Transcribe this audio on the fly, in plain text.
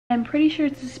I'm pretty sure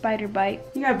it's a spider bite.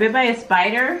 You got bit by a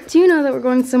spider? Do you know that we're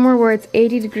going somewhere where it's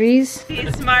 80 degrees?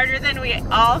 He's smarter than we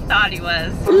all thought he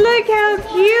was. Look how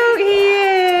cute he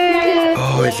is!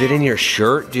 Oh, is it in your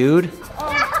shirt, dude?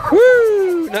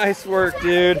 Woo! Nice work,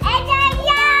 dude. And the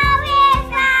Yawi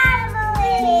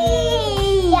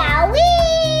Family! Yawi!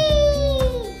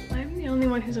 I'm the only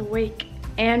one who's awake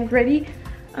and ready.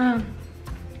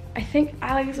 I think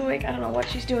Alex is awake. I don't know what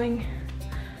she's doing.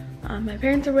 My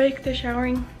parents are awake, they're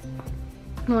showering.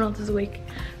 No one else is awake.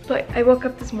 But I woke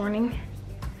up this morning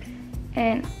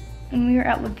and when we were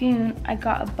at Lagoon, I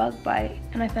got a bug bite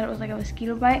and I thought it was like a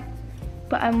mosquito bite.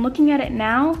 But I'm looking at it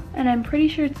now and I'm pretty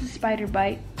sure it's a spider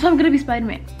bite. So I'm gonna be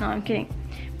Spider-Man. No, I'm kidding.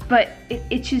 But it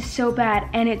itches so bad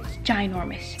and it's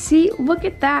ginormous. See, look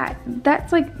at that.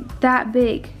 That's like that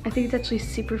big. I think it's actually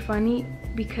super funny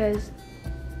because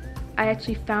I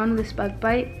actually found this bug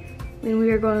bite when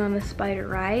we were going on the spider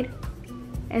ride.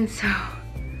 And so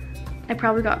I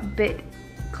probably got bit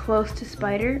close to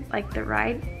spider, like the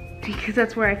ride, because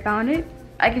that's where I found it.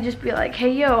 I could just be like,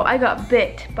 hey yo, I got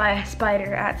bit by a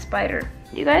spider at Spider.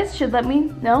 You guys should let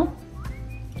me know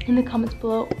in the comments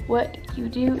below what you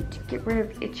do to get rid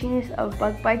of itchiness of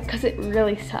bug bites, because it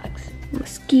really sucks.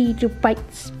 Mosquito bite,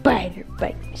 spider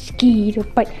bite, mosquito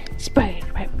bite, spider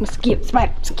bite, mosquito,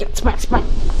 spider, mosquito, spider, spider.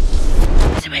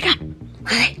 Leslie, wake up.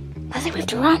 Leslie, we have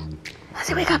to run.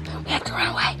 Leslie, wake up. We have to run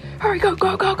away. Hurry, go,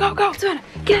 go, go, go, go. Savannah,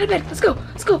 get out of bed. Let's go,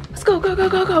 let's go, let's go, go, go,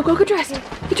 go, go, go, get dressed.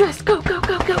 Get dressed, go, go,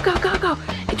 go, go, go, go, go.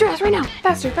 Get dressed right now.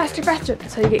 Faster, faster, faster.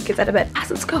 That's how you get kids out of bed.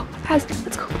 Let's go. Let's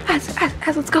go. Let's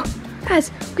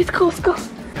go. Let's go.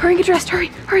 Hurry and get dressed. Hurry,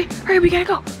 hurry, hurry. We gotta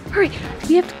go. Hurry.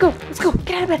 We have to go. Let's go.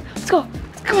 Get out of bed. Let's go.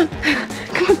 Come on.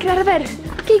 Come on, get out of bed.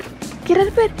 Okay, get out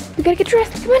of bed. We gotta get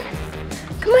dressed. Come on.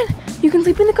 Come on. You can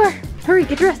sleep in the car. Hurry,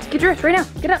 get dressed right now.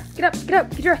 Get up,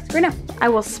 get dressed right now. I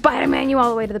will Spider-Man you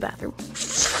all the way to the bathroom.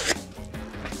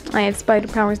 I have spider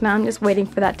powers now, I'm just waiting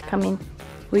for that to come in.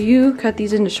 Will you cut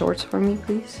these into shorts for me,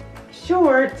 please?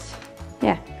 Shorts?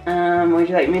 Yeah. Would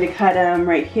you like me to cut them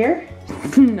right here?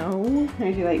 No.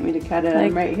 Would you like me to cut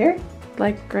them right here?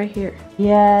 Like right here.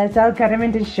 Yes, I'll cut them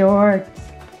into shorts.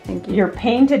 Thank you. Your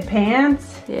painted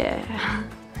pants? Yeah.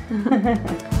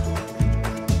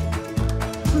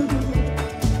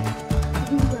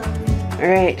 All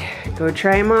right, go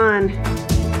try them on.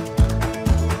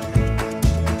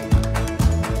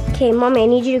 Okay, Mommy, I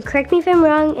need you to correct me if I'm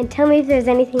wrong and tell me if there's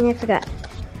anything I forgot.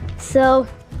 So,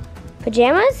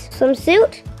 pajamas,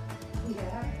 swimsuit,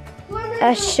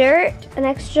 a shirt, an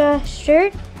extra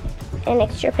shirt, and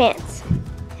extra pants.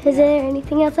 Is there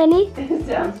anything else I need?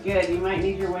 Sounds good. You might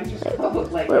need your winter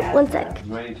coat like that. One sec.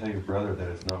 You might need to tell your brother that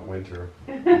it's not winter.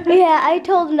 Yeah, I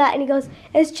told him that and he goes,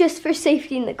 it's just for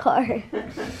safety in the car.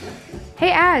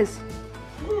 Hey, Az.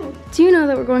 Do you know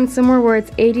that we're going somewhere where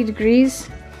it's 80 degrees?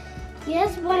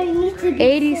 Yes, but I need to be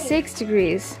 86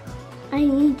 degrees. I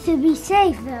need to be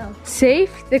safe though.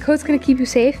 Safe? The coat's gonna keep you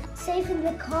safe? Safe in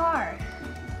the car.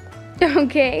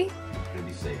 Okay. It's gonna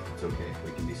be safe. It's okay.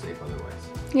 We can be safe otherwise.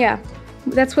 Yeah,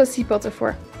 that's what seatbelts are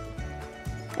for.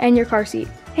 And your car seat.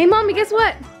 Hey, Mommy, guess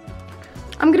what?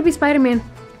 I'm gonna be Spider-Man.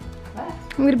 What?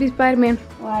 I'm gonna be Spider-Man.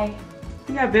 Why?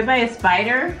 You got bit by a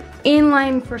spider? In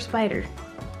line for Spider.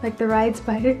 Like the ride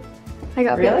Spider. I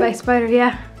got bit by a spider,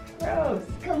 yeah. Gross.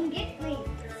 Come get me,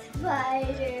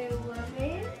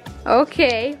 Spider-Woman.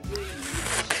 Okay.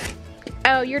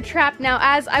 Oh, you're trapped now,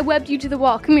 as I webbed you to the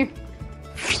wall. Come here.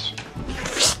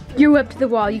 You're webbed to the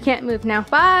wall. You can't move now.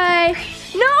 Bye.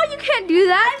 No, you can't do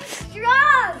that.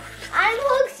 Strong. I'm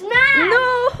Hulk Smash.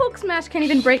 No, Hulk Smash can't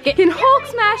even break it. Can Hulk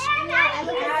Smash?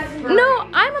 No,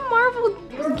 I'm a Marvel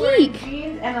geek.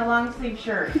 Jeans and a long sleeve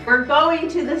shirt. We're going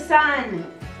to the sun.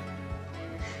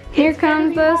 Here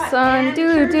comes the sun.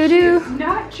 Do do do.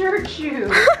 Not church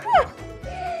shoes.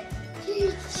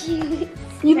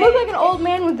 You look like an old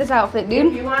man with this outfit, If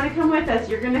dude. you want to come with us,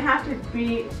 you're gonna have to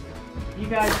be. You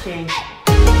gotta change.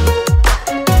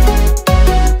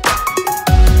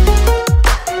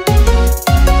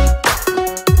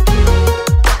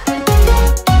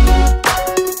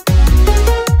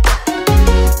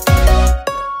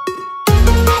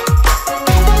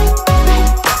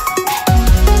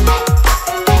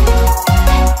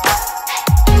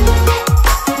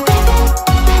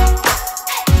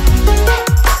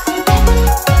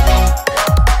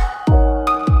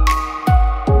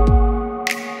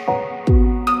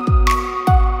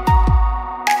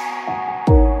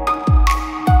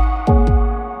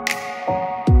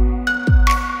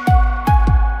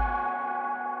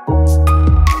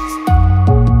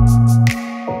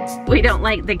 We don't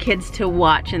like the kids to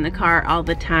watch in the car all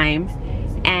the time,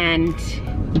 and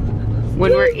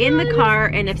when we're in the car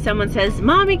and if someone says,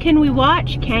 Mommy, can we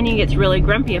watch? Canyon gets really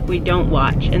grumpy if we don't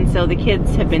watch. And so the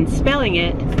kids have been spelling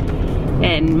it.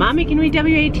 And Mommy, can we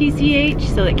W-A-T-C-H?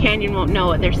 So that Canyon won't know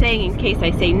what they're saying in case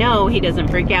I say no, he doesn't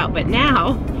freak out. But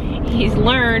now he's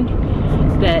learned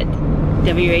that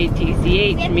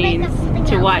W-A-T-C-H means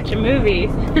to watch a movie.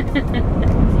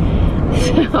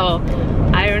 So,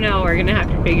 I don't know, we're gonna have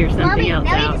to figure something else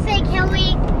out. Now we can say, can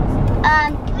we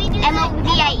do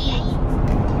M-O-V-I-E?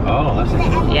 Oh, that's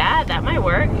interesting. Yeah, that might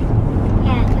work.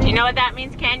 Yeah. Do you know what that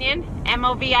means, Canyon?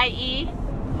 M-O-V-I-E?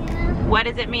 Yeah. What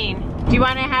does it mean? Do you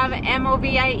want to have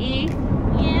M-O-V-I-E?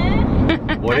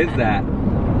 Yeah. What is that?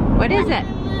 What is it?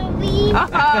 Oh.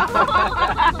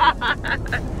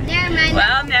 Never mind.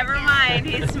 Well, never mind.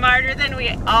 He's smarter than we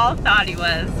all thought he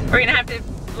was. We're gonna have to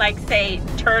like say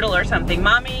turtle or something.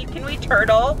 Mommy, can we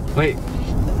turtle? Wait,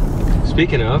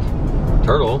 speaking of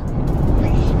turtle,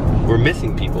 we're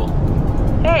missing people.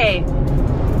 Hey,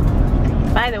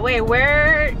 by the way,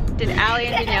 where did Allie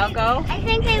and Danielle go? I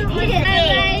think they looked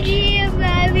at me.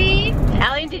 Mommy.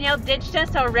 Allie and Danielle ditched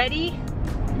us already?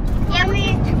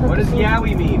 Yummy. What does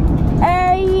Yawi mean?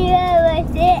 Yeah,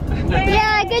 that's it.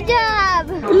 Yeah, good job.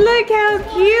 Look how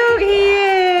cute he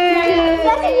is!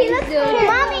 Mommy, he looks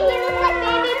like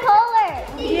baby Polar.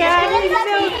 Yeah, he's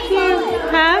so cute.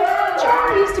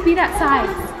 Huh? He used to be that size.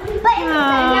 But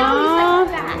now he's like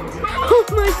that. Oh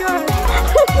my god.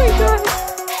 Oh my god.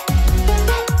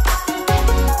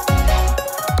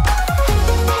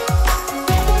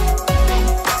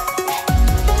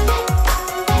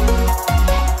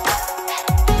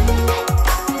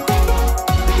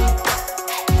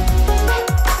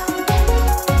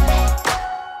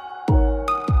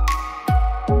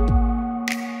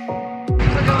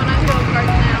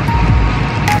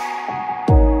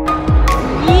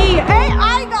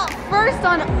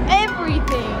 On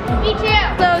everything. Me too.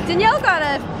 So Danielle got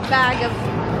a bag of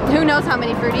who knows how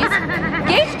many fruities.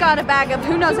 Gage got a bag of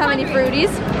who knows how many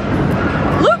fruities.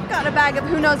 Luke got a bag of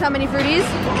who knows how many fruities.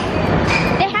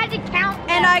 They had to count.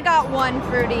 And I got one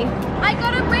fruity. I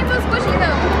got a rainbow squishy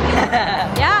though.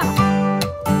 Yeah.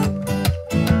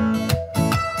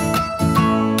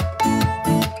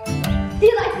 Do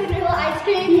you like vanilla ice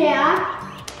cream? Yeah.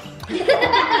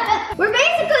 We're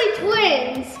basically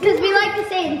twins because we like the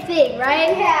same thing,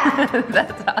 right? Yeah.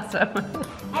 That's awesome.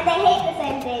 And they hate the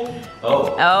same thing.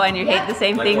 Oh. Oh, and you hate the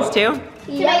same Like things what? too?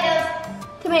 Tomatoes.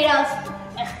 Tomatoes.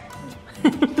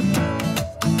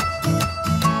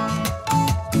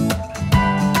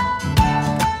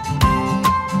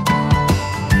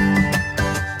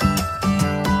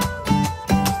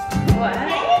 What? I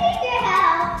need your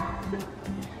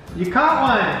help. You caught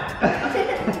one!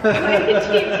 What did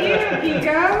you do,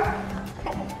 Gigo?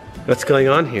 What's going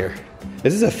on here?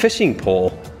 This is a fishing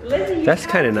pole. Lizzie, That's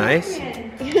kind of nice.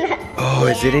 Oh,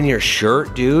 is it in your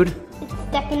shirt, dude? It's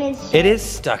stuck in his shirt. It is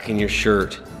stuck in your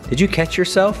shirt. Did you catch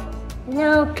yourself?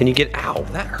 No. Can you get, ow,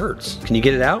 that hurts. Can you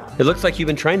get it out? It looks like you've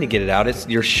been trying to get it out.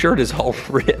 Your shirt is all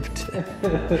ripped.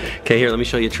 Okay, here, let me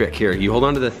show you a trick. Here, you hold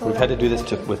on to the, we've had to do this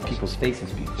with people's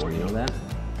faces before, you know that?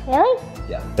 Really?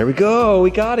 Yeah. There we go, we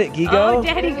got it, Gigo. Oh,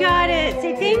 Daddy got it.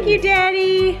 Say thank you,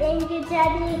 Daddy. Thank you,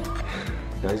 Daddy.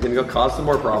 Now he's gonna go cause some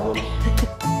more problems.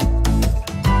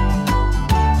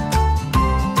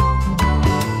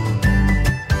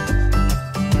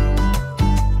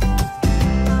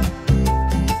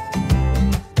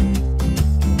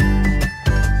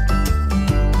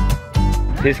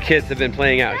 His kids have been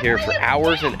playing out here for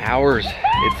hours and hours.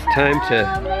 It's time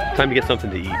to get something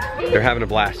to eat. They're having a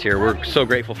blast here. We're so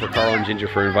grateful for Carl and Ginger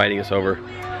for inviting us over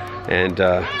and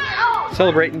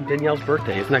celebrating Danielle's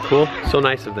birthday. Isn't that cool? So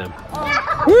nice of them.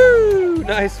 Woo!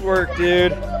 Nice work,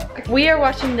 dude. We are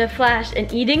watching The Flash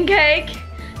and eating cake.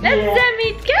 Let's them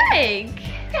eat cake.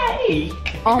 Hey!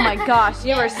 Oh my gosh,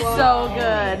 you are so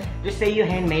good. Just say you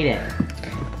handmade it.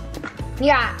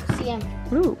 Yeah, see him.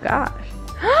 Ooh, gosh.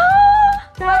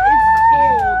 That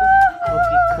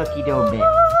is cookie dough bit.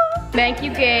 Thank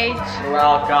you, Gage. You're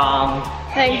welcome.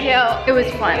 Thank you. It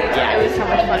was fun. Yeah. It was so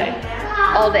much fun.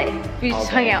 All day. We just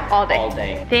hung out all day. All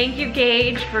day. Thank you,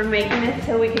 Gage, for making this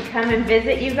so we could come and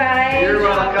visit you guys. You're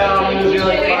welcome. It was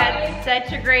really We fun. had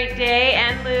such a great day,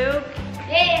 and Luke.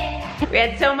 Yeah. We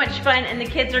had so much fun, and the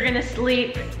kids are gonna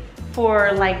sleep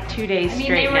for like 2 days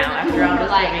straight now after all the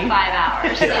swimming. 5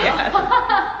 hours. Yeah.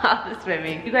 All the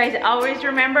swimming. You guys always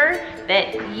remember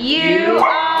that you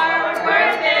are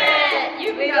worth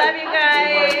it. We love you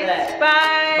guys.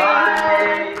 Bye.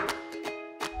 Bye.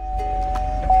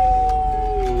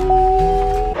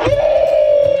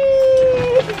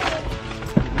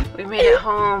 We made it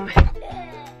home.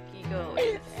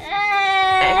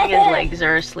 I think his legs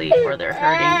are asleep or they're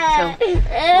hurting. So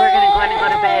we're gonna go ahead and go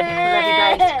to bed. Love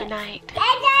you guys. Good night.